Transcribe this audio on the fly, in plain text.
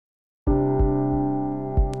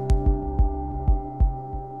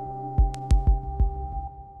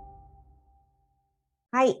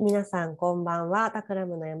はい、皆さんこんばんは。タクラ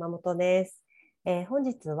ムの山本です。本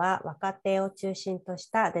日は若手を中心と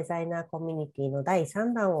したデザイナーコミュニティの第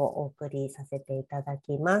3弾をお送りさせていただ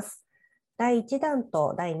きます。第1弾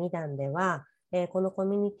と第2弾では、このコ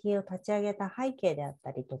ミュニティを立ち上げた背景であっ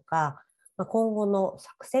たりとか、今後の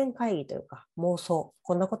作戦会議というか妄想、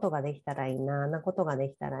こんなことができたらいいな、あんなことがで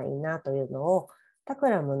きたらいいなというのを、タク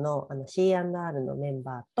ラムのC&R のメン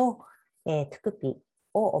バーと、トゥクピ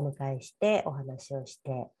をお迎えしてお話をし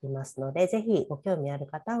ていますので、ぜひご興味ある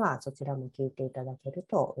方はそちらも聞いていただける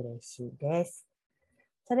と嬉しいです。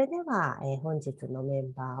それでは、本日のメ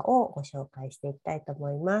ンバーをご紹介していきたいと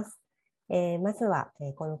思います。まずは、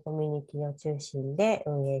このコミュニティを中心で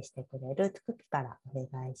運営してくれるトゥクピからお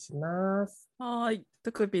願いします。はい、ト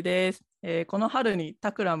ゥクピです。この春に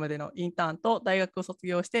タクラムでのインターンと大学を卒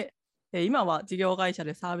業して、今は事業会社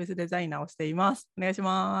でサービスデザイナーをしています。お願いし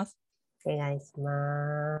ます。お願いし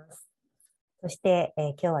ます。そして、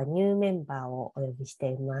今日はニューメンバーをお呼びし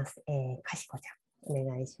ています。かしこちゃん、お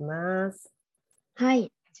願いします。はい、は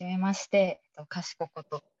じめまして、かしここ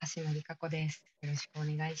と柏野理香子です。よろしくお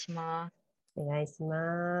願いします。お願いし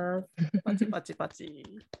ます。パチパチパチ。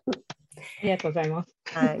ありがとうございます。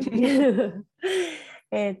はい。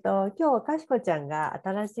今日、かしこちゃんが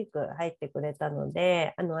新しく入ってくれたの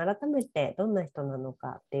で、改めてどんな人なの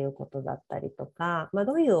かっていうことだったりとか、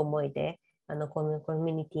どういう思いで、このコ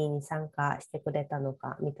ミュニティに参加してくれたの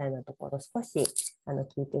かみたいなところ、少し、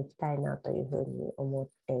聞いていきたいなというふうに思っ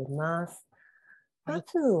ています。はいま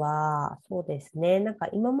ずは、そうですね、なんか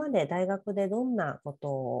今まで大学でどんなこ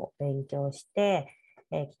とを勉強して、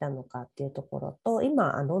来たのかっていうところと、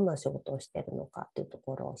今どんな仕事をしているのかっていうと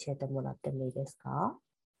ころを教えてもらってもいいですか？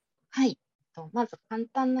はい、まず簡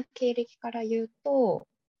単な経歴から言うと、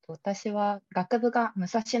私は学部が武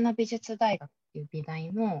蔵野美術大学という美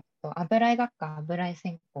大の油絵学科油絵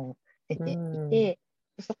専攻を出うていん。て、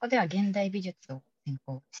そこでは現代美術を専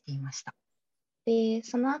攻していました。で、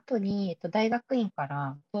その後に、大学院か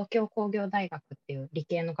ら東京工業大学っていう理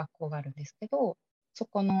系の学校があるんですけど、そ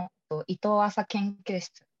この伊藤浅研究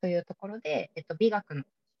室というところで、美学の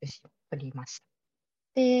修士を取りました。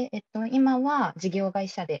で、今は事業会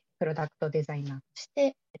社でプロダクトデザイナーとし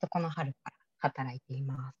て、この春から働いてい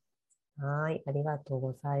ます。はい、ありがとう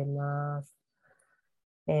ございます。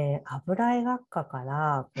油絵学科か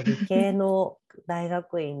ら理系の大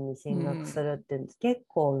学院に進学するって結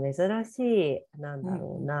構珍しい、なんだ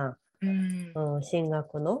ろうな、うん。進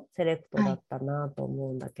学のセレクトはい。だったなと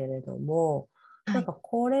思うんだけれども、なんはい。か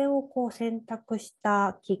これを選択し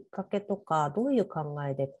たきっかけとか、どういう考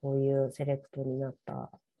えでこういうセレクトになっ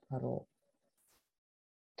ただろ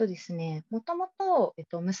とですね、もともと、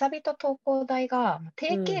むさびと東工大がう。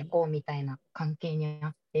提うん。携校みたいな関係にあ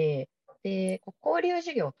って、で、交流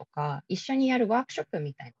授業とか一緒にやるワークショップ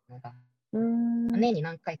みたいなのがうーん。年に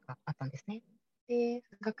何回かあったんですね。で、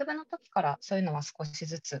学部の時からそういうのは少し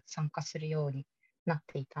ずつ参加するようになっ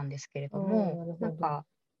ていたんですけれああ、ども、なるほど。なんか、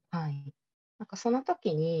はい。なんかその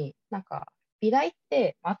時に、なんか美大っ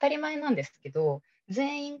て当たり前なんですけど、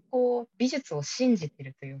全員こう美術を信じて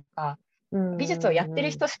るというか、う美術をやっん、てる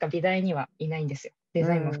うん、人しか美大にはいないんですよ。デう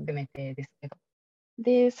ザインもん。含めてですけど。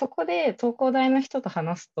で、そこで東工大の人と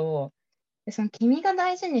話すと、その君が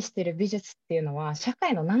大事にしてる美術っていうのは社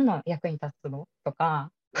会の何の役に立つのと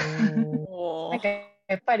か、うん、なんか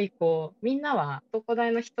やっぱりこうみんなは東工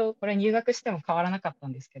大の人これ入学しても変わらなかった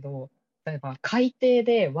んですけど、例えば海底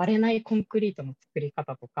で割れないコンクリートの作り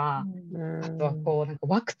方とか、うあとはん。こうなんか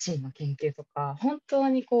ワクチンの研究とか、本当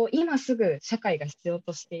にこう今すぐ社会が必要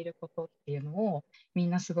としていることっていうのをみん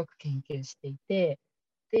なすごく研究していて、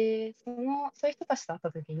でそういう人たちと会っ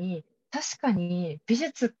た時に、確かに美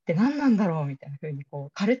術って何なんだろうみたいな風にこ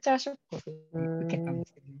うカルチャーショックをすうごい受けたんん。で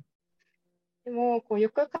すよね。でも、こうよ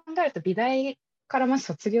くよく考えると、美大からまず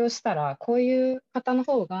卒業したら、こういう方の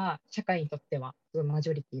方が社会にとってはすごいマジ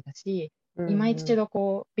ョリティだし、う今一ん。度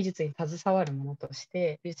こう美術に携わるものとし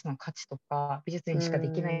て、美術の価値とか、美術うにしかで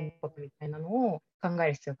きなん。いことみたいなのを考え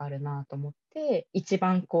る必要があるなと思って、一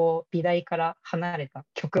番こう美大から離れた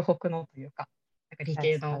極北のというか、なんか理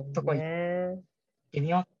系確かにのとこに行っね。てみ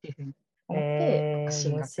ようっていうふうに思って、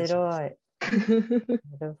進面学しました。白い。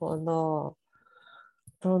なるほど。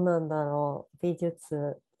どうなんだろう。美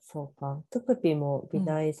術、そうか。トゥクピも美うん、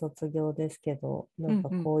大卒業ですけど、なんか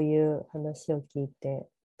うん、うん。こういう話を聞いて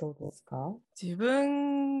どうですか？自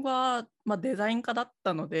分は、デザイン科だっ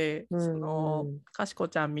たので、うん、うん、かしこ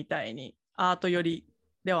ちゃんみたいにアート寄り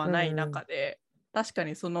ではうないん、中で、確か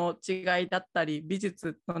にその違いだったり、美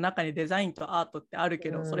術の中にデザインとアートってある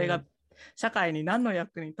けど、それが社会に何の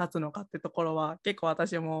役に立つのかってところは結構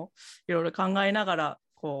私もいろいろ考えながら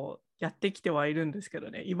こうやってきてはいるんですけど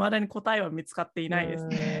ね、いまだに答えは見つかっていないです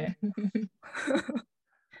ね。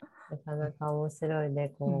なかなか面白い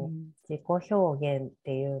ね、こうんう、自己表現っ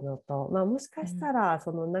ていうのと、まあもしかしたら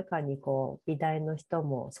その中にこう、美大の人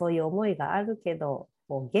もそういう思いがあるけど、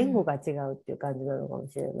こう言語が違うっていう感じなのかも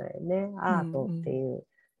しれないね。アートっていう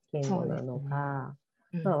言語なのか、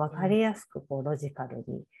まあ分かりやすくこうロジカル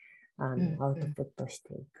にアウトプットし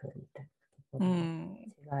ていくみたいなところ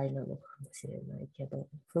の違いなのかもしれないけど、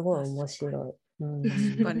すごい面白い。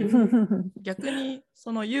確かに逆に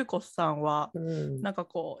そのゆうこさんは、なんか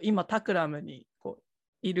こう今タクラムにこう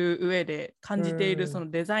いる上で感じているその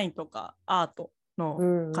デザインとかアート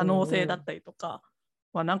の可能性だったりとか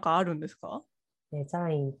は何かあるんですか？デザ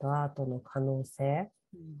インとアートの可能性、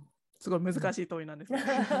すごい難しい問いなんですけど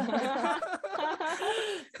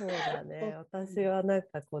そうだね。私はなん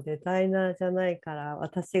かこうデザイナーじゃないから、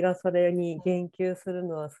私がそれに言及する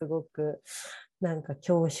のはすごくなんか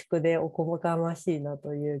恐縮でおこがましいな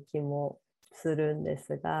という気もするんで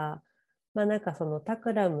すが、まあなんかそのタ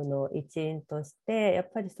クラムの一員として、やっ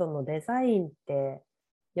ぱりそのデザインって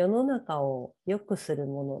世の中を良くする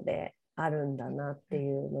ものであるんだなって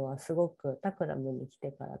いうのはすごくタクラムに来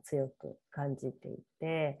てから強く感じてい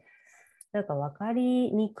て、なんか分か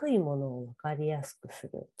りにくいものを分かりやすくす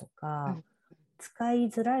るとか、使い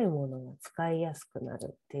づらいものが使いやすくなる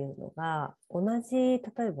っていうのが、同じ例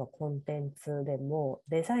えばコンテンツでも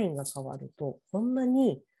デザインが変わるとこんな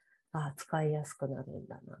に使いやすくなるん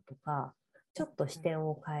だなとか、ちょっと視点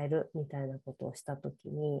を変えるみたいなことをしたとき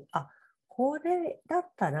に、これだっ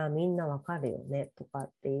たらみんなわかるよねとかっ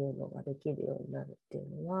ていうのができるようになるってい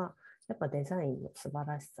うのは、やっぱデザインの素晴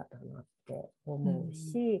らしさだなって思う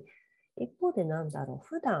し、一方でなんだろう、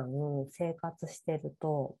普段生活してる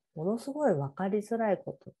と、ものすごい分かりづらい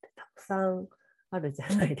ことってたくさんあるじ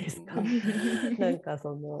ゃないですか。なんか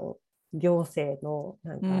その、行政の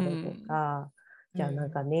なんかあれとか、じゃあな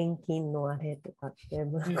んか年金のあれとかって、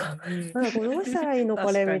なんかこれどうしたらいいの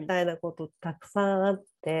これみたいなことたくさんあっ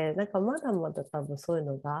て、なんかまだまだ多分そういう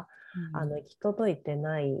のが、行き届いて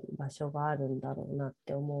ない場所があるんだろうなっ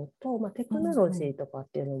て思うと、テクノロジーとかっ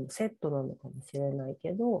ていうのもセットなのかもしれない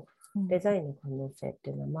けど、デザインの可能性っ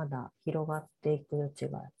ていうのはまだ広がっていく余地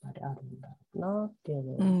がやっぱりあるんだろうなっていう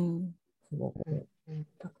のを、すごく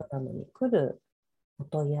タクラムに来るお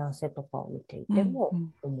問い合わせとかを見ていても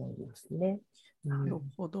思いますね。なる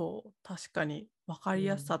ほど。確かに分かり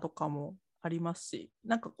やすさとかもありますし、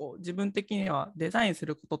なんかこう自分的にはデザインす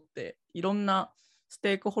ることっていろんなス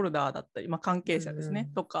テークホルダーだったり、関係者ですね、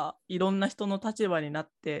とかいろんな人の立場になっ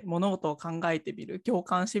て物事を考えてみる、共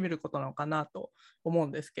感してみることなのかなと思う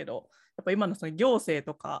んですけど、やっぱ今のその行政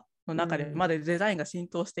とかの中でまだデザインが浸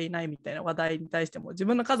透していないみたいな話題に対しても、自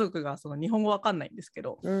分の家族がその日本語わかんないんですけ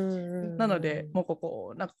ど、なのでも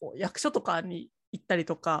うなんかこう役所とかに行ったり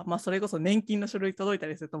とか、それこそ年金の書類届いた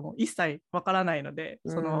りするともう一切わからないので、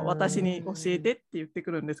その私に教えてって言って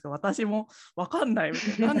くるんですが、私もわかんないみ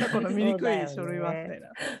たいな、なんだこの見にくい書類はみたい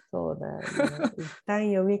な。そうだよね。一旦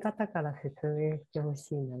読み方から説明してほ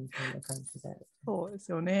しいなみたいな感じだよね。そうで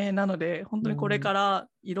すよね。なので本当にこれから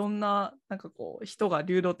いろんな、なんかこう人が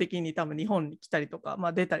流動的に多分日本に来たりとか、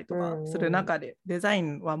出たりとかする中で、デザイ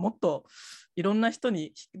ンはもっといろんな人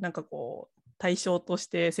になんかこう対象とし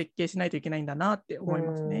て設計しないといけないんだなって思い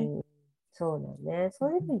ますね。そうだね。そ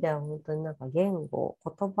ういう意味では本当になんか言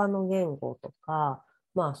葉の言語とか、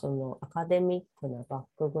そのアカデミックなバッ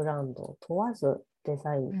クグラウンドを問わずデ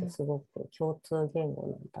ザインってすごく共通言語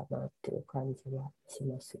なんだなっていう感じはし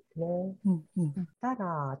ますよね。た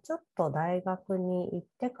だ、ちょっと大学に行っ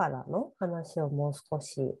てからの話をもう少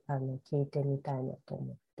し聞いてみたいなと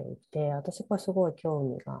思っていて、私これすごい興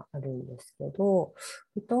味があるんですけど、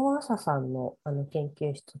伊藤麻さんの研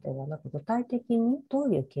究室では、なんか具体的にど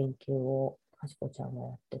ういう研究をかしこちゃんがや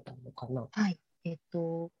ってたのかな。はい。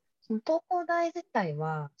その東工大自体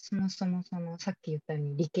は、そもそもさっき言ったよう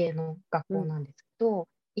に理系の学校なんですけど、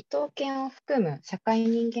伊藤研を含む社会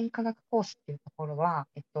人間科学コースっていうところは、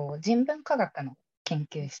人文科学の研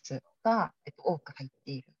究室が、多く入っ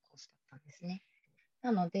ているコースだったんですね。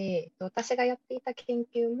なので、私がやっていた研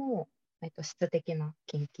究も、質的な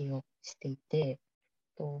研究をしていて、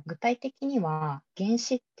具体的には原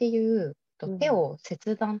子っていう手を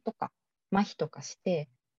切断とか麻痺とかして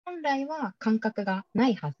本来は感覚がな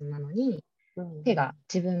いはずなのに、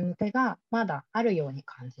自分の手がまだあるように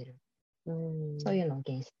感じる、そういうのを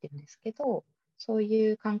原子っていうんですけど、そう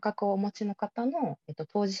いう感覚をお持ちの方の、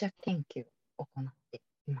当事者研究を行って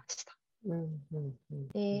いました。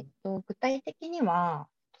で、具体的には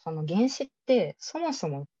その原子ってそもそ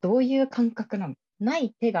もどういう感覚なの、な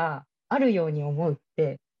い手があるように思うっ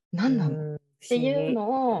て何なのっていう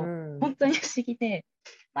のを本当に不思議で、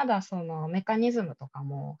まだそのメカニズムとか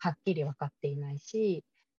もはっきり分かっていないし、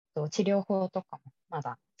治療法とかもま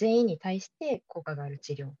だ全員に対して効果がある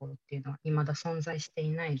治療法っていうのは未だ存在して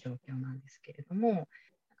いない状況なんですけれども、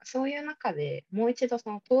そういう中でもう一度そ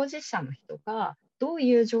の当事者の人がどう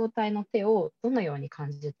いう状態の手をどのように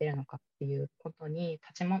感じているのかっていうことに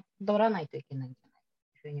立ち戻らないといけないんじゃない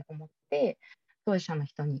というふうに思って、当事者の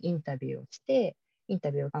人にインタビューをして、イン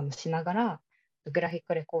タビューをしながらグラフィッ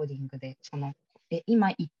クレコーディングで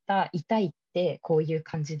今言った痛いってこういう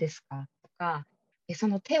感じですかとか、そ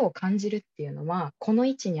の手を感じるっていうのはこの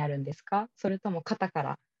位置にあるんですか、それとも肩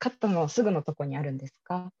のすぐのとこにあるんです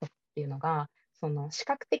かっていうのが、その視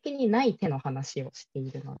覚的にない手の話をしてい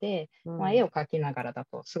るので、絵を描きながらだ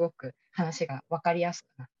とすごく話が分かりやすく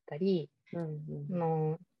なったり、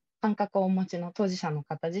感覚をお持ちの当事者の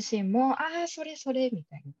方自身も、ああ、それそれみ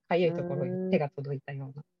たいな、かゆいところに手が届いた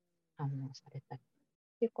ような反応をされたり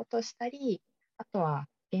っていうことをしたり、あとは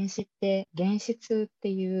原子って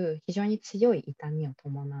いう非常に強い痛みを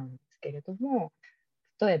伴うんですけれども、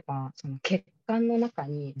例えばその血管の中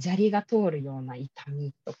に砂利が通るような痛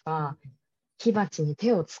みとか、火鉢に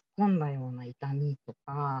手を突っ込んだような痛みと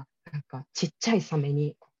か、なんかちっちゃいサメ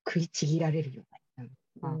に食いちぎられるような痛み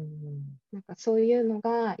とか、なんかそういうの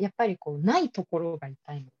がやっぱりこうないところが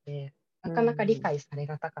痛いので、なかなか理解され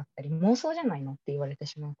がたかったり、妄想じゃないのって言われて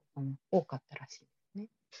しまうことも多かったらしいですね。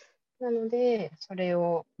なので、それ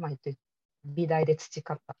を、美大で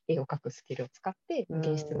培った絵を描くスキルを使って、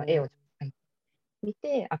現実の絵を描いてみ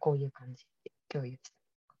て、こういう感じで共有したり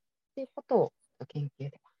とかっていうことを研究で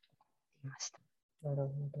はやっていました。なる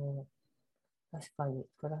ほど。確かに、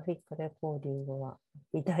グラフィックレコーディングは、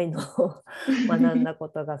美大の学んだこ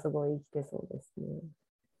とがすごい生きてそうですね。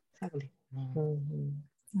そうですね。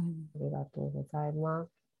ありがとうございま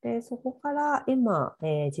す。で、そこから今、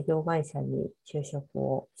事業会社に就職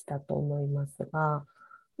をしたと思いますが、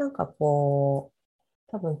なんかこ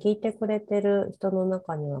う、多分聞いてくれてる人の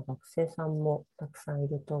中には学生さんもたくさんい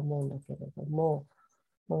ると思うんだけれども、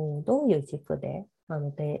どういう軸で、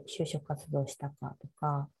就職活動したかと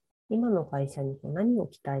か、今の会社に何を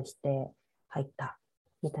期待して入った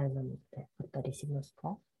みたいなのってあったりします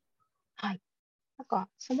か？はい。なんか、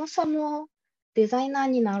そもそもデザイナー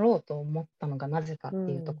になろうと思ったのがなぜかって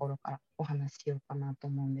いうところからお話ししようかなと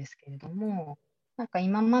思うんですけれども、なんか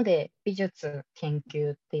今まで美術研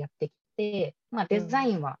究ってやってきて、デザ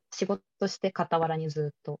インは仕事として傍らに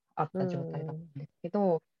ずっとあった状態だったんですけ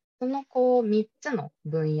ど、その3つの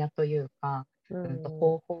分野というか、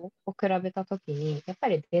方法を比べたときに、やっぱ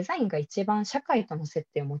りデザインが一番社会との接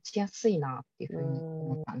点を持ちやすいなっていうふうに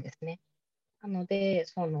思ったんですね。なので、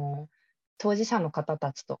当事者の方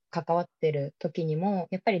たちと関わってる時にも、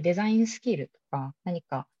やっぱりデザインスキルとか、何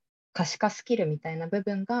か可視化スキルみたいな部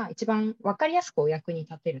分が一番分かりやすくお役に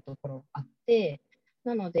立てるところがあって、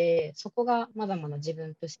なので、そこがまだまだ自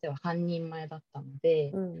分としては半人前だったの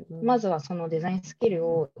で、まずはそのデザインスキル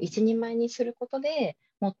を一人前にすることで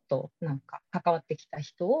もっとなんか関わってきた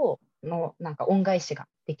人のなんか恩返しが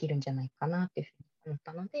できるんじゃないかなっていうふうに思っ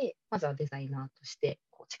たので、まずはデザイナーとして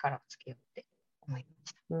力をつけようって思いま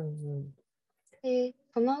した。で、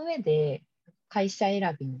その上で会社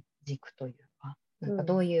選びの軸というか、なんか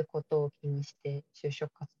どういうことを気にして就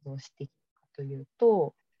職活動をしていくかという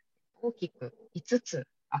と、大きく5つ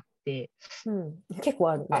あって、結構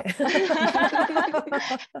あるね。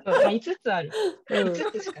5つある。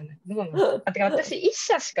5つしかない。どうなの？てか私1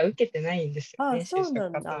社しか受けてないんですよね、就職活動。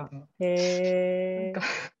なんか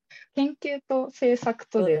研究と制作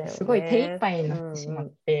とですごい手一杯になってしま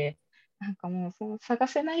って、なんかもう探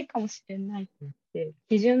せないかもしれないと思って、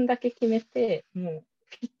基準だけ決めて、もう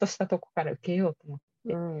フィットしたとこから受けようと思っ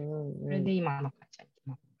て、それで今の会社に決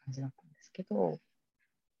まった感じだったんですけど、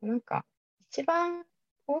なんか一番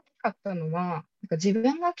大きかったのは、なんか自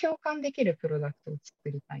分が共感できるプロダクトを作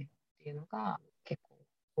りたいっていうのが結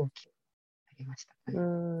構大きくありましたね。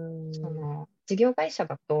事業会社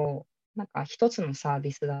だと、なんか一つのサー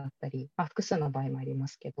ビスだったり、複数の場合もありま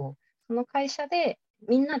すけど、その会社で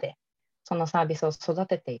みんなでそのサービスを育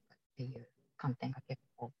てていくっていう観点が結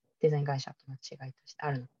構デザイン会社との違いとして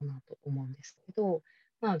あるのかなと思うんですけど、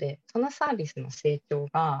なのでそのサービスの成長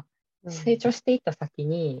していった先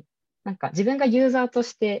に、なんか自分がユーザーと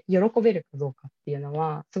して喜べるかどうかっていうの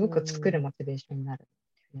はすごく作るモチベーションになるって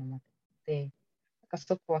いうふうに思っているので、なんか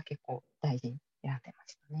そこは結構大事に選んでま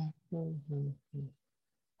したね。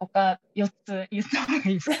他4つ言った方が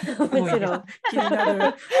いいですか？もちろん気に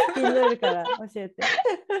なるから教えて。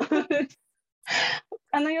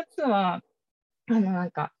他の4つはなん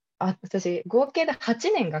か私合計で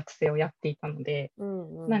8年学生をやっていたので、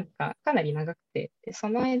なんかかなり長くて、でそ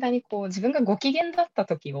の間に自分がご機嫌だった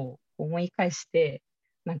時を思い返して、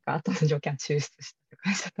なんか後の条件は抽出したって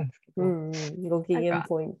感じだったんですけど、ご機嫌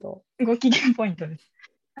ポイント。ご機嫌ポイントです。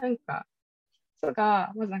なんか人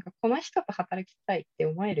がまずなんかこの人と働きたいって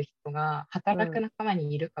思える人が働く仲間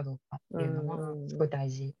にいるかどうかっていうのはすごい大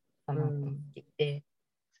事だなと思っていて、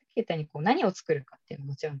さっき言ったようにこう何を作るかっていうの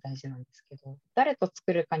ももちろん大事なんですけど、誰と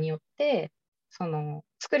作るかによってその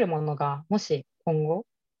作るものがもし今後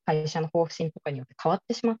会社の方針とかによって変わっ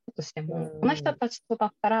てしまったとしても、この人たちとだ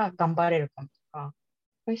ったら頑張れるかもとか、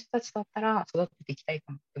この人たちだったら育てていきたい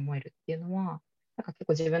かもって思えるっていうのは、なんか結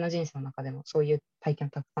構自分の人生の中でもそういう体験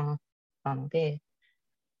たくさんあったので、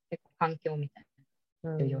結構環境みたいな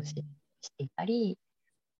のを重要視していたり、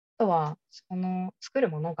あとはその作る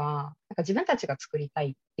ものがなんか自分たちが作りたい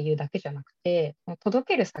っていうだけじゃなくて、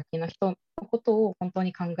届ける先の人のことを本当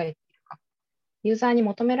に考えているか、ユーザーに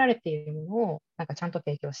求められているものをなんかちゃんと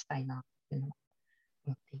提供したいなっていうのを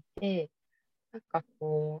思っていて、なんか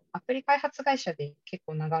こうアプリ開発会社で結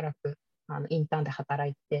構長らくインターンで働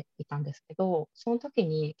いていたんですけど、その時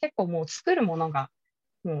に結構もう作るものが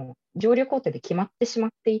もう上流工程で決まってしま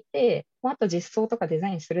っていて、あと実装とかデザ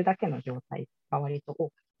インするだけの状態が割と多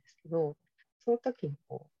かったんですけど、その時に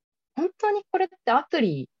こう本当にこれってアプ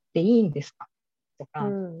リでいいんですかとか、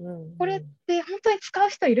これって本当に使う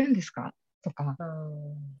人いるんですかとか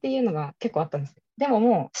っていうのが結構あったんですよ。でも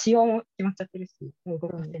もう仕様も決まっちゃってるし、もう動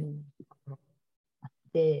かせるところがあっ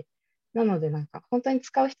て、なのでなんか本当に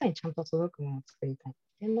使う人にちゃんと届くものを作りたいっ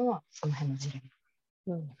ていうのはその辺の事例。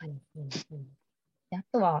であ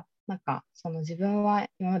とはなんかその自分は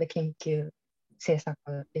今まで研究、制作、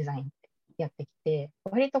デザインってやってきて、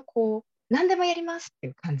割とこう何でもやりますってい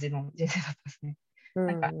う感じの人生だったんですね。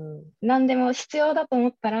なんか何でも必要だと思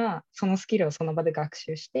ったらそのスキルをその場で学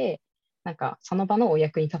習して、なんかその場のお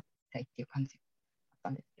役に立っていきたいっていう感じだった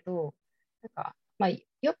んですけど、なんかまあよ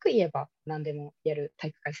く言えば何でもやる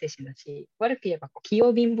体育会精神だし、悪く言えばこう器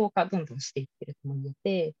用貧乏化どんどんしていってるとも言え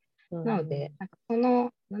て、なので、なんかこ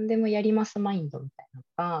の何でもやりますマインドみたいなの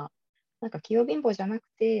が、なんか器用貧乏じゃなく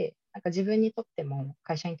て、なんか自分にとっても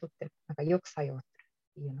会社にとってもなんかよく作用する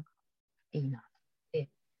っていうのがいいなと思って、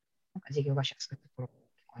なんか事業会社そういうところが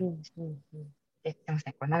結構ありました。すみませ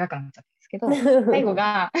ん、これ長くなっちゃったんですけど、最後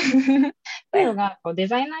がこうデ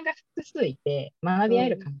ザイナーが複数いて学び合え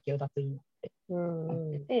る環境だといいなって思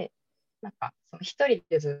ってて、なんかその一人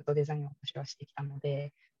でずっとデザインを私はしてきたの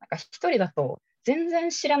で、なんか一人だと全然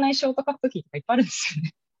知らないショートカットキーとかいっぱいあるんですよ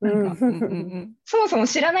ね。なんかそもそも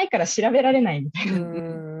知らないから調べられないみたい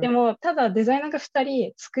な。でもただデザイナーが2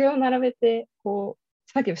人机を並べてこ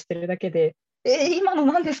う作業してるだけで、今の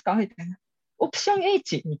何ですかみたいな。オプション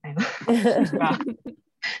H みたいな。なんか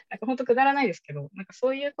本当くだらないですけど、なんかそ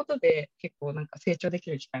ういうことで結構なんか成長で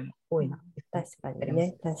きる機会も多いなって。確かに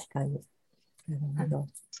ね、確かに。なるほど。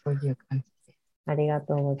そういう感じで。ありが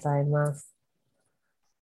とうございます。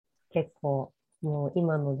結構、もう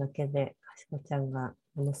今のだけで、かしこちゃんが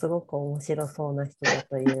ものすごく面白そうな人だ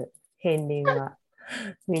という片鱗は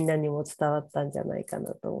みんなにも伝わったんじゃないか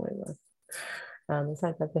なと思います。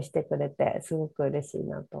参画してくれてすごく嬉しい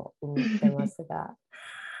なと思ってますが、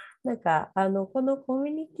なんかこのコ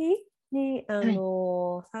ミュニティに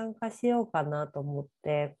参加しようかなと思っ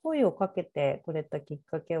て声をかけてくれたきっ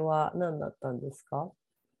かけは何だったんですか？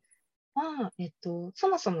そ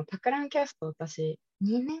もそもタクランキャスト私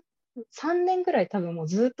2年3年ぐらい多分もう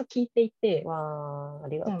ずっと聞いていて、あ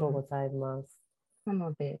りがとうございます。な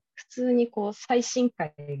ので普通にこう最新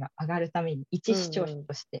回が上がるために一視聴者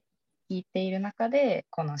として聞いている中で、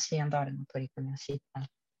この C&R の取り組みを知ったん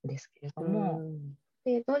ですけれども、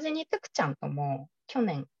で同時にトゥクちゃんとも去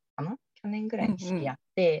年ぐらいに知り合っ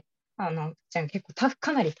て、トゥクちゃん結構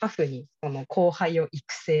かなりタフにこの後輩を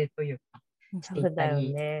育成というかしていった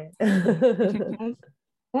り、ね、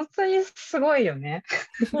本当にすごいよね。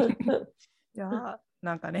いや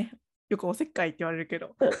なんかね、よくおせっかいって言われるけ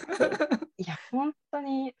どいや本当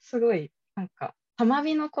にすごい、なんかたま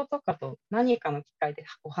びの子とかと何かの機会で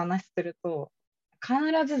お話しすると必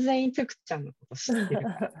ず全員トゥクちゃんのこと知ってるか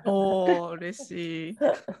らおー嬉しい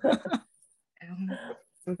さ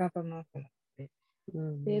すがだなと思って、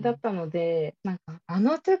でだったので、なんか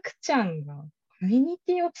トゥクちゃんがコミュニ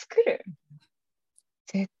ティを作る、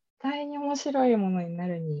絶対に面白いものにな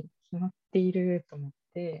るに決まっていると思っ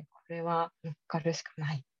て、これは乗っかるしか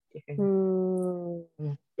ないっていうふうに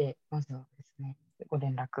思って、まずはですね、ご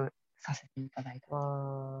連絡させていただいた。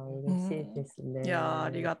嬉しいですね。いやあ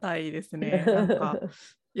りがたいですね。なんか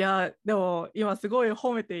いやでも今すごい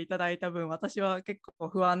褒めていただいた分、私は結構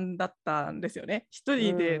不安だったんですよね。一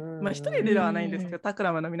人で、一人ではないんですけど、タク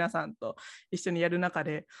ラムの皆さんと一緒にやる中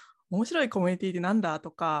で、面白いコミュニティってなんだ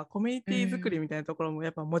とか、コミュニティ作りみたいなところも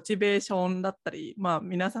やっぱモチベーションだったり、まあ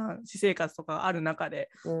皆さん私生活とかある中で、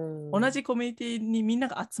同じコミュニティにみんな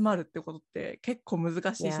が集まるってことって結構難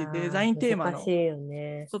しいし、デザインテーマの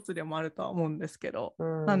一つでもあるとは思うんですけど、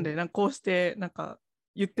なんでこうしてなんか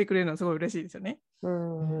言ってくれるのはすごい嬉しいですよね。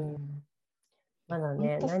まだ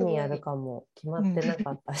ね、何やるかも決まってな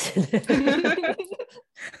かったしね。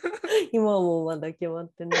今もまだ決まっ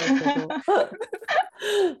てないけど、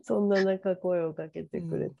そんな中声をかけて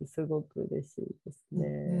くれてすごく嬉しいです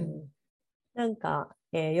ね。なんか、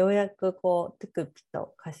ようやくこう、トゥクピ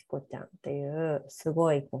とカシコちゃんっていうす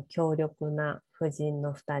ごいこう強力な婦人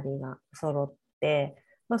の2人が揃って、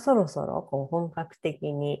まあ、そろそろこう本格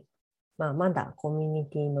的に、まあ、まだコミュニ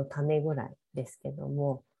ティの種ぐらいですけど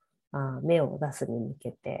も、芽を出すに向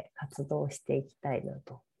けて活動していきたいな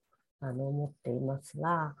と思っています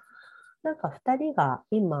が、なんか2人が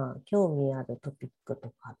今興味あるトピック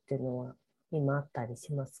とかっていうのは今あったり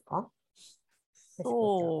しますか？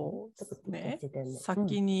そうですね。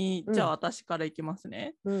先に、じゃあ私からいきます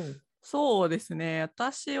ね。そうですね。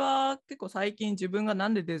私は結構最近自分がな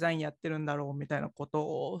んでデザインやってるんだろうみたいなこ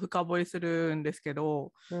とを深掘りするんですけ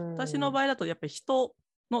ど、私の場合だとやっぱり人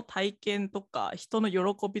の体験とか人の喜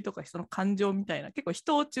びとか人の感情みたいな結構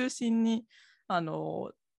人を中心に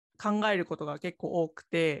考えることが結構多く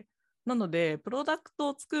て、なのでプロダクト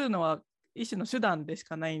を作るのは一種の手段でし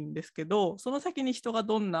かないんですけど、その先に人が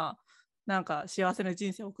どんななんか幸せな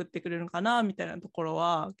人生を送ってくれるのかなみたいなところ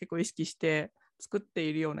は結構意識して作って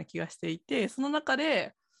いるような気がしていて、その中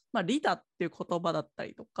で、利他っていう言葉だった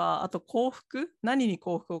りとか、あと幸福、何に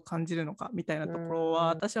幸福を感じるのかみたいなところは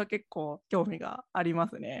私は結構興味がありま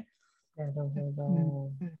すね。なるほ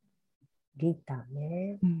ど。利他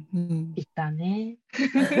ね。利他ね。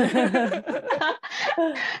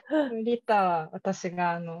利他は私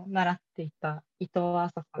が習っていた伊藤麻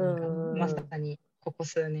さんがまさにここ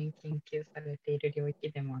数年研究されている領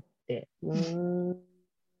域でもあって、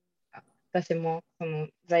私もその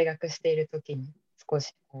在学している時に少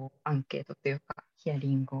しこうアンケートというかヒア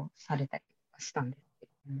リングをされたりしたんですけ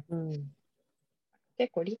ども、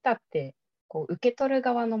結構利他ってこう受け取る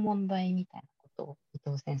側の問題みたいなことを伊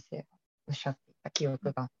藤先生がおっしゃっていた記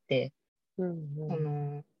憶があって、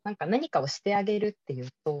なんか何かをしてあげるっていう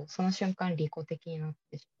とその瞬間利己的になっ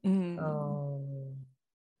てしまう、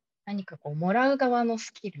何かこうもらう側の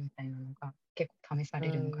スキルみたいなのが結構試され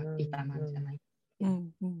るのが利他なんじゃないって言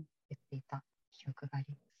っていた記憶があり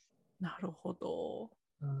ます。なるほど。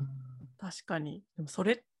確かに。でもそ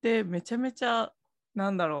れってめちゃめちゃ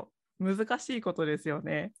難しいことですよ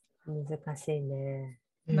ね。難しいね。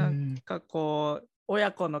なんかこう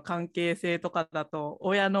親子の関係性とかだと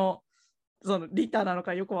親のその利他なの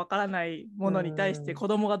かよくわからないものに対して子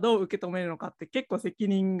供がどう受け止めるのかって結構責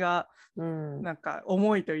任がなんか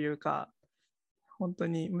重いというか、本当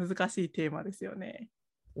に難しいテーマですよね。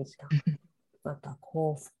また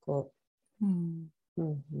幸福。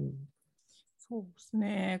そうです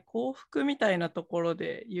ね。幸福みたいなところ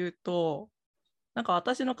で言うと、なんか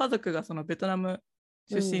私の家族がそのベトナム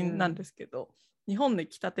出身なんですけど、日本で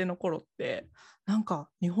来たての頃ってなんか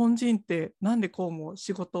日本人ってなんでこうも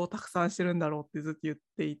仕事をたくさんしてるんだろうってずっと言っ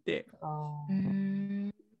ていて、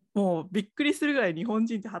もうびっくりするぐらい日本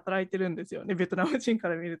人って働いてるんですよね、ベトナム人か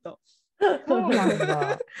ら見ると。そうなん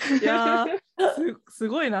だ。いやす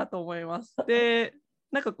ごいなと思います。で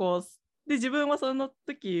なんかこうで自分はその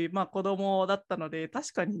時、子供だったので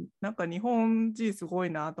確かになんか日本人すご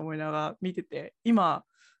いなと思いながら見てて、今、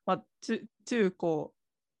中高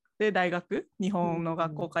で大学日本の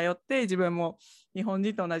学校通って、自分も日本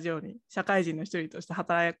人と同じように社会人の一人として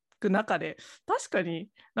働く中で確かに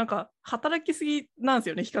なんか働きすぎなんです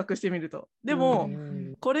よね、比較してみると。でも、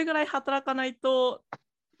これぐらい働かないと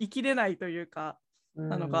生きれないというか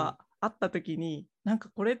なのがあった時に、なんか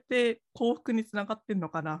これって幸福につながってんの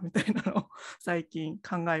かなみたいなのを最近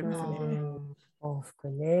考えますね。幸福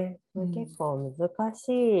ね、結構難し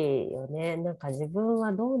いよね。なんか自分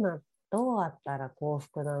はどうあったら幸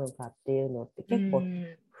福なのかっていうのって結構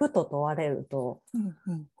ふと問われると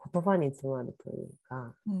言葉に詰まるという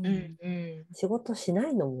か、仕事しな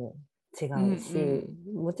いのも違うし、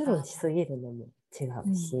もちろんしすぎるのも違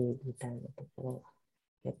うし、みたいなところ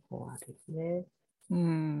結構あるね。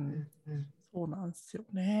そうなんですよ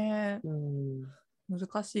ね。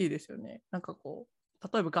難しいですよね。なんかこう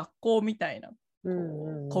例えば学校みたいな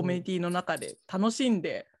コミュニティの中で楽しん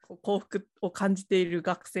で幸福を感じている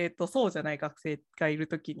学生とそうじゃない学生がいる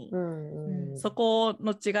ときに、そこ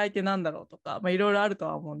の違いって何だろうとか、いろいろあると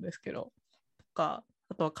は思うんですけど、とか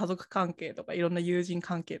あとは家族関係とかいろんな友人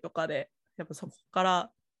関係とかでやっぱそこか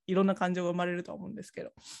らいろんな感情が生まれると思うんですけ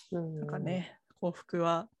ど、なんかね、幸福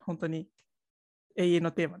は本当に永遠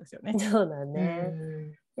のテーマですよね。そうだうね。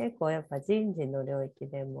ん結構やっぱ人事の領域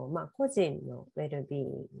でも、まあ、個人のウェルビーイン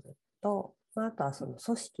グと、まあ、あとはその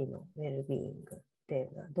組織のウェルビーイングってい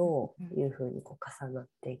うのはどういうふうにこう重なっ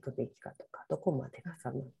ていくべきかとか、どこまで重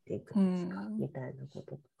なっていくべきかみたいなこ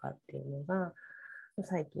ととかっていうのが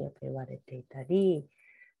最近やっぱ言われていたり、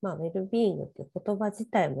まあ、ウェルビーイングっていう言葉自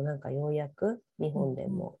体もなんかようやく日本で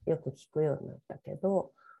もよく聞くようになったけ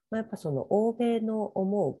ど、まあ、やっぱその欧米の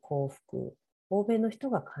思う幸福、欧米の人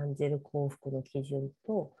が感じる幸福の基準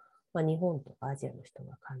と、まあ、日本とかアジアの人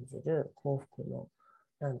が感じる幸福の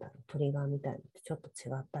なんだろうトリガーみたいなのってちょっと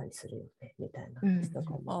違ったりするよねみたいな話と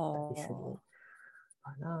かもあったりする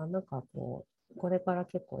かな。なんかこうこれから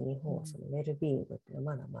結構日本はそのウェルビーイングっていうの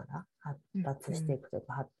はまだまだ発達していくという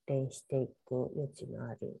か発展していく余地の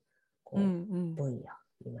あるこう分野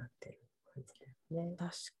になってる感じだよね。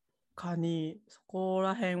確かにそこ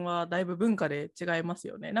ら辺はだいぶ文化で違います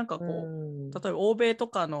よね。なんかこう、例えば欧米と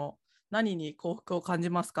かの何に幸福を感じ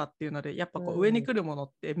ますかっていうのでやっぱこう上に来るもの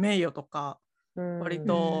って名誉とか、割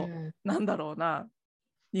となんだろうな、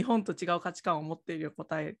日本と違う価値観を持っている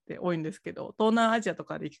答えって多いんですけど、東南アジアと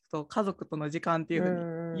かで聞くと家族との時間っていうふ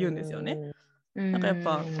うに言うんですよね。なんかやっ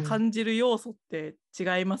ぱ感じる要素って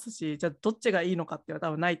違いますし、じゃあどっちがいいのかっていうのは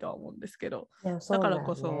多分ないとは思うんですけど、だから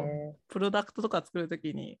こそプロダクトとか作ると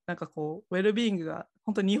きになんかこうウェルビーイングが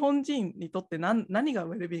本当に日本人にとって何が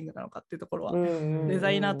ウェルビーイングなのかっていうところはデザ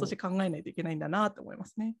イナーとして考えないといけないんだなと思いま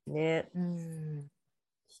すね。ね。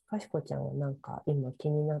かしこちゃんはなんか今気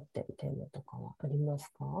になってるテーマとかはあります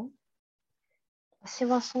か？私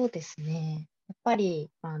はそうですね。やっぱり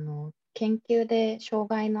研究で障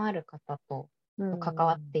害のある方と関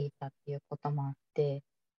わっていたっていうこともあって、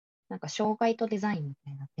なんか障害とデザインみた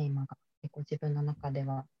いなテーマが結構自分の中で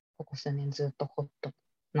はここ数年ずっとホット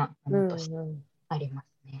なものとしてあります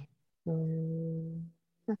ね。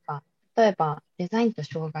なんか例えばデザインと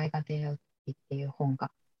障害が出会うっていう本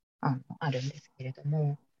があるんですけれど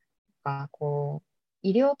も、なんかこう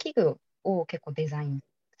医療器具を結構デザイン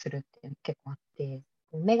するっていうの結構あって、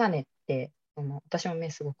メガネって私も目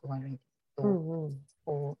すごく悪いんですけど、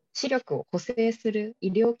こう視力を補正する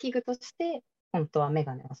医療器具として本当はメ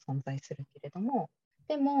ガネは存在するけれども、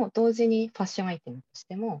でも同時にファッションアイテムとし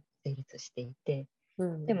ても成立していて、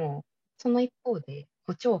でもその一方で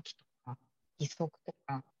補聴器とか義足と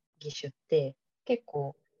か義手って結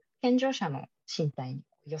構健常者の身体に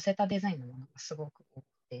寄せたデザインのものがすごく多く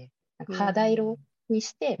て、なんか肌色に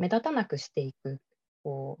して目立たなくしていく、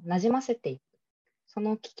こう馴染ませていく、そ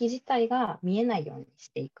の機器自体が見えないように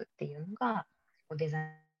していくっていうのがデザイン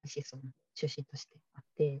思想の中心としてあっ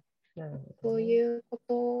て、そういうこ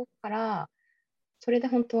とからそれで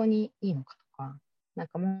本当にいいのかとか、なん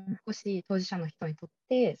かもう少し当事者の人にとっ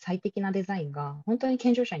て最適なデザインが本当に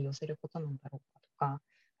健常者に寄せることなんだろうかとか、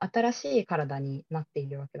新しい体になってい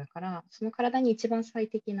るわけだから、その体に一番最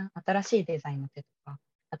適な新しいデザインの手とか、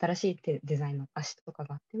新しいデザインの足とか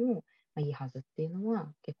があっても、いいはずっていうの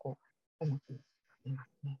は結構思っています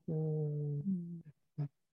ね。面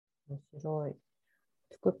白い。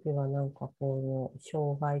つくぴはなんかこの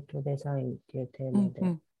障害とデザインっていうテーマで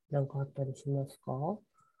なんかあったりしますか？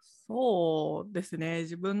そうですね。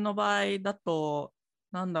自分の場合だと、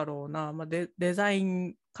なんだろうな、デザイ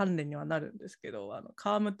ン関連にはなるんですけど、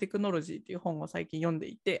カームテクノロジーっていう本を最近読んで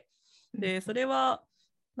いて、で、それは、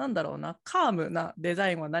なんだろうな、カームなデザ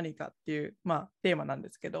インは何かっていう、テーマなんで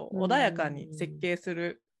すけど、穏やかに設計す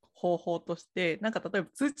る方法として、なんか例えば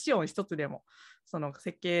通知音一つでも、その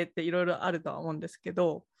設計っていろいろあるとは思うんですけ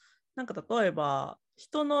ど、なんか例えば、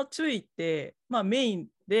人の注意って、メイン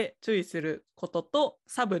で注意することと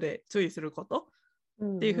サブで注意すること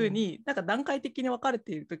っていうふうに、なんか段階的に分かれ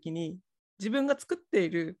ているときに、自分が作ってい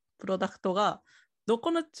るプロダクトがどこ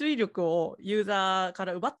の注意力をユーザーか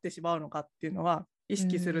ら奪ってしまうのかっていうのは意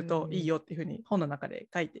識するといいよっていうふうに本の中で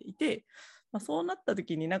書いていて、そうなった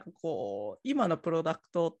時になんかこう今のプロダク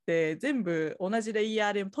トって全部同じレイヤ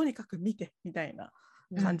ーでとにかく見てみたいな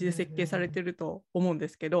感じで設計されてると思うんで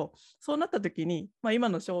すけど、そうなった時に、今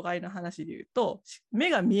の障害の話で言うと目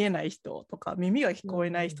が見えない人とか耳が聞こえ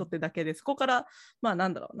ない人ってだけで、そこからな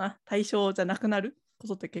んだろうな、対象じゃなくなるこ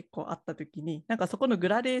とって結構あった時に、なんかそこのグ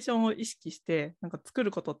ラデーションを意識してなんか作る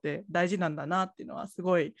ことって大事なんだなっていうのはす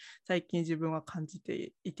ごい最近自分は感じ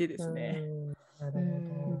ていてですね。なるほど。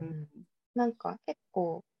なんか結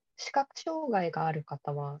構視覚障害がある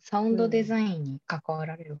方はサウンドデザインに関わ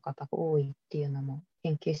られる方が多いっていうのも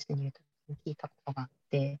研究室にいるときに聞いたことがあっ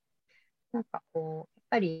て、なんかこうやっ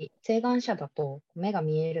ぱり晴眼者だと目が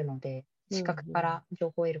見えるので視覚から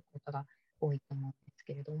情報を得ることが多いと思うんです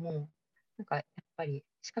けれども、なんかやっぱり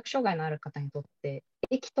視覚障害のある方にとって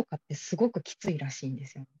駅とかってすごくきついらしいんで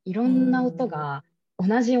すよ。いろんな音が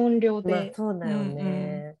同じ音量まあでそうだよ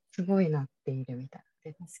ね。すごい鳴っているみたい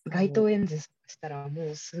な。で、確かに。街頭演説とかしたらも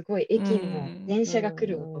うすごい駅の電車が来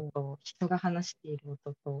る音と人が話している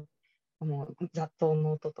音ともう雑踏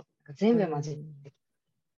の音とか全部混じってき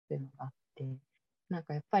てるのがあって、なん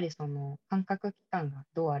かやっぱりその感覚器官が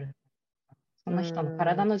どうあるか、その人の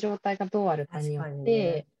体の状態がどうあるかによっ確かにね。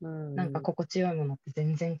て、なんか心地よいものって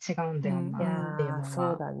全然違うんだよいなっていうやー、のは。そ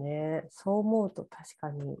うだね。そう思うと確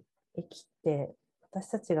かに、駅って私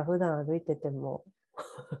たちが普段歩いてても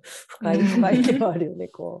不快ではあるよね、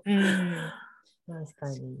こう。確か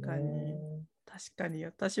にね。確かに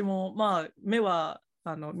私もまあ目は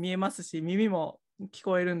見えますし耳も聞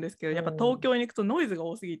こえるんですけど、やっぱ東京に行くとノイズが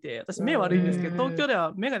多すぎて私目悪いんですけど、東京で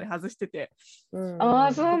は眼鏡外してて、あ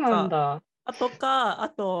あ、そうなんだ。あ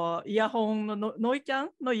とイヤホンのノイキャン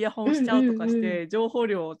のイヤホンしちゃうとかして、情報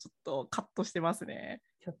量をちょっとカットしてますね。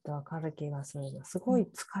ちょっとわかる気がするな。すごい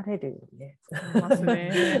疲れるよね。ます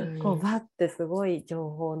ね。こうバッてすごい情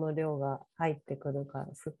報の量が入ってくるから、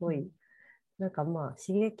すごい、なんかまあ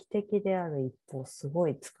刺激的である一方、すご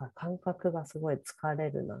い感覚がすごい疲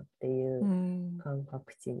れるなっていう感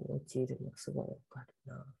覚値に陥るのすごいわかる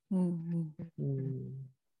な。面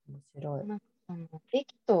白い。なんか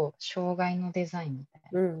駅と障害のデザインみたい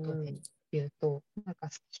なことで言うと、なんか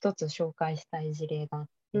一つ紹介したい事例があっ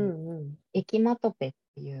て、駅マトペっ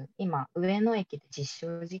ていう、今、上野駅で実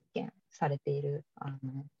証実験されている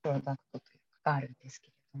プロダクトというかがあるんですけ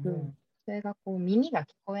れども、それがこう耳が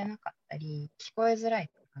聞こえなかったり、聞こえづらい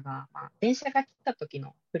とかが、まあ、電車が来た時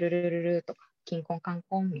のプルルルルとか、キンコンカン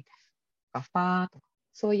コンみたいな、ファーとか、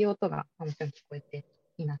そういう音がもちろん聞こえて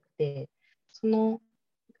いなくて、その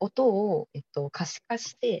音を、可視化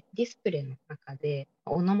してディスプレイの中で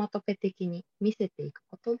オノマトペ的に見せていく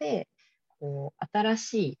ことで、こう新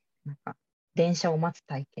しいなんか電車を待つ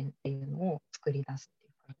体験っていうのを作り出すってい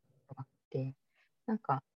うことがあって、なん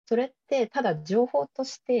かそれってただ情報と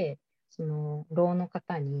してそのろうの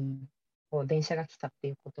方にこう電車が来たって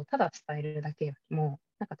いうことをただ伝えるだけよりも、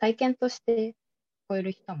なんか体験として聞こえ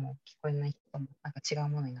る人も聞こえない人もなんか違う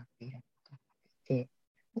ものになっていると思っていて、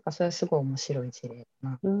なんかそれはすごい面白い事例だ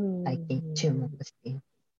な。最近注目している。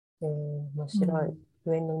面白い。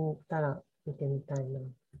上野に行ったら見てみたいな。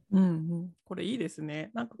これいいですね。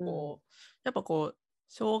なんかこう、やっぱこう、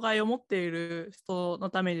障害を持っている人の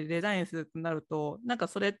ためにデザインするとなると、なんか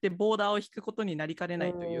それってボーダーを引くことになりかねな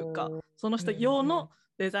いというか、その人用の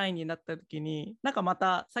デザインになった時に、なんかま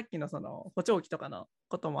たさっきのその補聴器とかの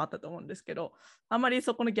こともあったと思うんですけど、あんまり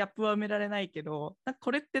そこのギャップは埋められないけど、なんか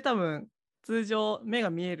これって多分通常目が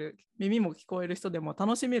見える耳も聞こえる人でも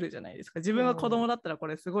楽しめるじゃないですか。自分が子供だったらこ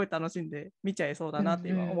れすごい楽しんで見ちゃいそうだなって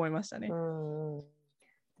今思いましたね。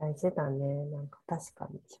大事だね。なんか確か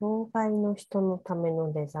に、障害の人のため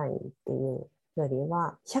のデザインっていうより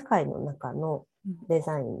は、社会の中のデ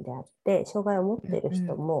ザインであって、障害を持っている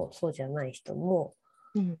人も、そうじゃない人も、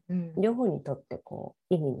両方にとってこ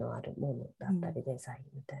う意味のあるものだったり、デザイン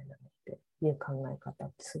みたいなのっていう考え方っ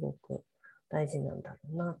てすごく大事なんだろ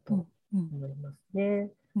うなと思いますね。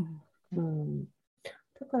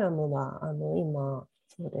タクラムは今、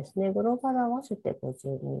そうですね、グローバル合わせて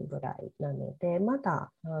50人ぐらいなので、ま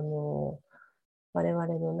だ我々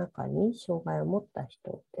の中に障害を持った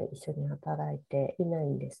人って一緒に働いていない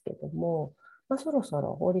んですけども、まあ、そろそ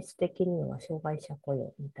ろ法律的には障害者雇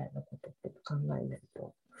用みたいなことって考えない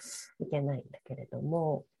といけないんだけれど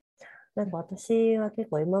も、なんか私は結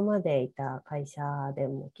構今までいた会社で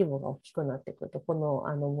も規模が大きくなってくると、この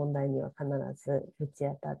問題には必ずぶち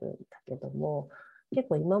当たるんだけども、結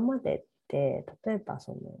構今までって、例えば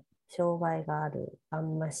その障害があるア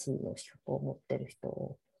ンマシンの資格を持ってる人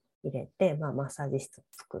を入れて、まあ、マッサージ室を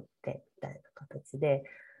作ってみたいな形で、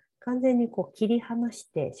完全にこう切り離し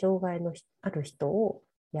て障害のある人を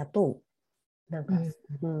雇う。なんか、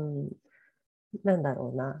なんだ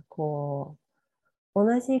ろうな、こう、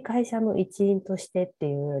同じ会社の一員としてって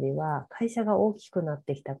いうよりは、会社が大きくなっ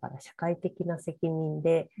てきたから社会的な責任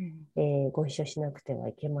で、ご一緒しなくては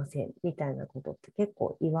いけませんみたいなことって結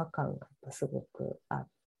構違和感がすごくあっ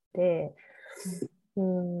て、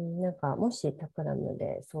なんかもしタクラム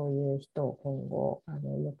でそういう人を今後お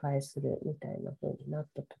迎えするみたいな風になっ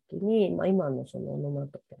た時に、まあ、今のそのオノマ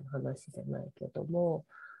トペの話じゃないけども、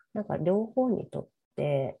なんか両方にとっ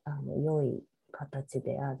て良い形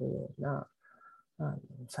であるような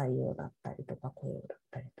採用だったりとか雇用だっ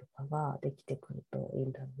たりとかができてくるといい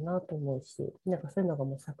んだろうなと思うし、なんかそういうのが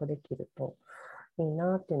模索できるといい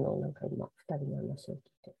なっていうのをなんか今2人の話を聞い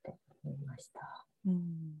てて思いました。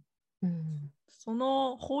そ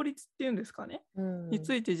の法律っていうんですかね、に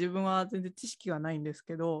ついて自分は全然知識がないんです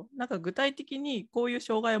けど、なんか具体的にこういう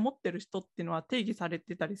障害を持ってる人っていうのは定義され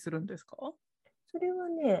てたりするんですか？それは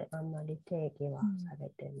ね、あんまり定義はされ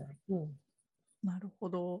てない。なるほ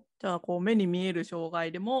ど。じゃあこう目に見える障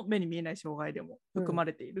害でも目に見えない障害でも含ま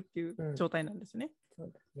れているっていう状態なんですね。そ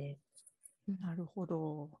うだね。なるほ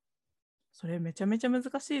ど。それめちゃめちゃ難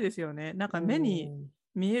しいですよね。なんか目に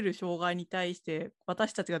見える障害に対して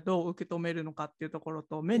私たちがどう受け止めるのかっていうところ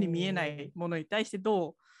と、目に見えないものに対して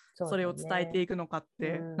どうそれを伝えていくのかっ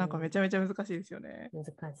て、なんかめちゃめちゃ難しいですよね。難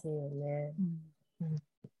しいよね。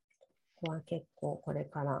ここは結構これ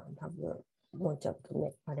から多分もうちょっと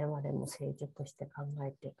ね、我々も成熟して考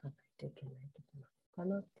えていかないといけないところなの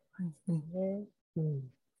かなって感じですね。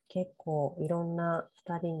結構いろんな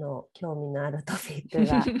2人の興味のあるトピック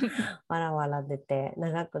がわらわら出て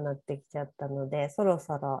長くなってきちゃったので、そろ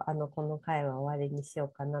そろこの回は終わりにしよ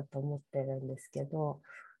うかなと思ってるんですけど、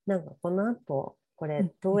なんかこの後こ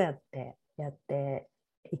れどうやってやって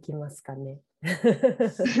いきますかね。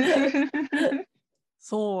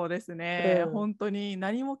そうですね、本当に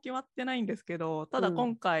何も決まってないんですけど、ただ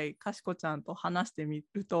今回かしこちゃんと話してみ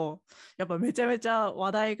るとやっぱめちゃめちゃ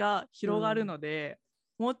話題が広がるので、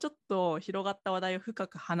もうちょっと広がった話題を深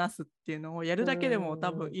く話すっていうのをやるだけでも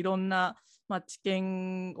多分いろんな、知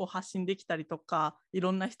見を発信できたりとか、い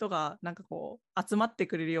ろんな人がなんかこう集まって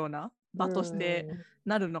くれるような場として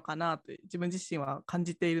なるのかなと自分自身は感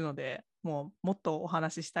じているので、もっとお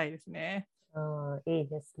話ししたいですね。いい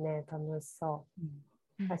ですね、楽しそ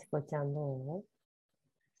う。かしこちゃんどう？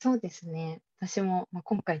そうですね。私も、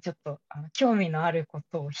今回ちょっと興味のあるこ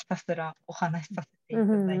とをひたすらお話しさせていた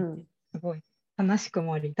だいて、すごい悲しく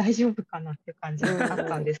もあり大丈夫かなっていう感じがあっ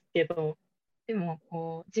たんですけど、でも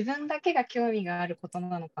こう自分だけが興味があること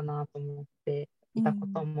なのかなと思っていたこ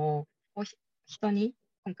とも、人に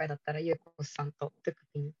今回だったらゆうこさんとトゥク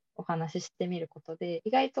ピにお話ししてみることで、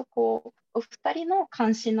意外とこうお二人の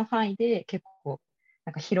関心の範囲で結構な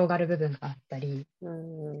んか広がる部分があったりってい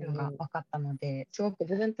うのが分かったので、すごく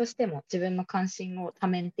自分としても自分の関心を多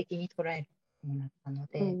面的に捉えるようになったの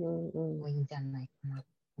で、いいんじゃないかなと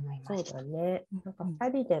思いました。そうだね。なんか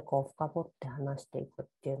2人でこう深掘って話していくっ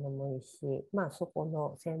ていうのもいいし、そこ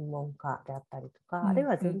の専門家であったりとか、あるい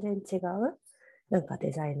は全然違うなんか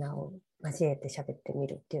デザイナーを交えて喋ってみ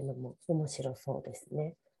るっていうのも面白そうです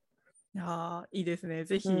ね。いいですね。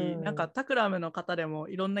ぜひ、なんかタクラムの方でも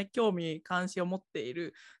いろんな興味関心を持ってい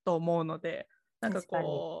ると思うので、なんか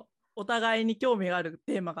こうお互いに興味がある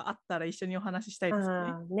テーマがあったら一緒にお話ししたいですね。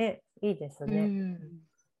ね、いいですね。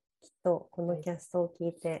きっとこのキャストを聞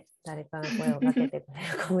いて誰かが声をかけてく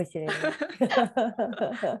れるかもしれない。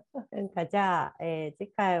なんかじゃあ、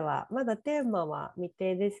次回はまだテーマは未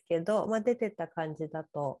定ですけど、出てた感じだ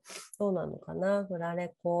とどうなのかな。フラ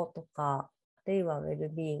レコとか、あるいはウェル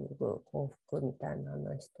ビーイング、幸福みたいな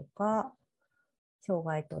話とか、障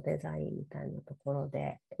害とデザインみたいなところ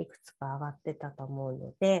でいくつか上がってたと思う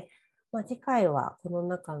ので、次回はこの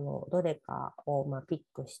中のどれかをピッ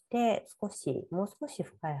クして、もう少し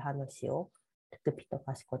深い話をトゥクピと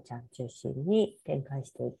かしこちゃん中心に展開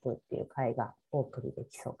していくっていう回がお送りで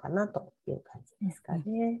きそうかなという感じですか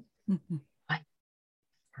ね。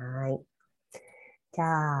はい。じ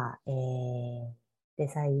ゃあ、デ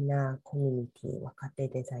ザイナーコミュニティ、若手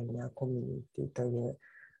デザイナーコミュニティという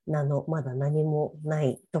名のまだ何もな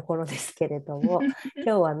いところですけれども、今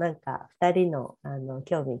日はなんか2人の、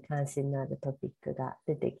興味関心のあるトピックが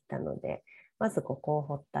出てきたので、まずここを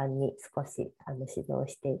発端に少し指導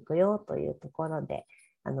していくよというところで、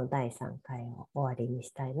第3回を終わりに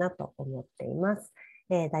したいなと思っています。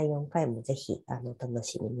第4回もぜひ楽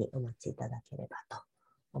しみにお待ちいただければと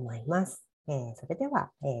思います。それで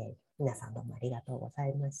は、皆さんどうもありがとうござ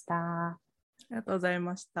いました。ありがとうござい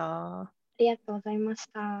ました。ありがとうございまし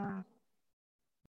た。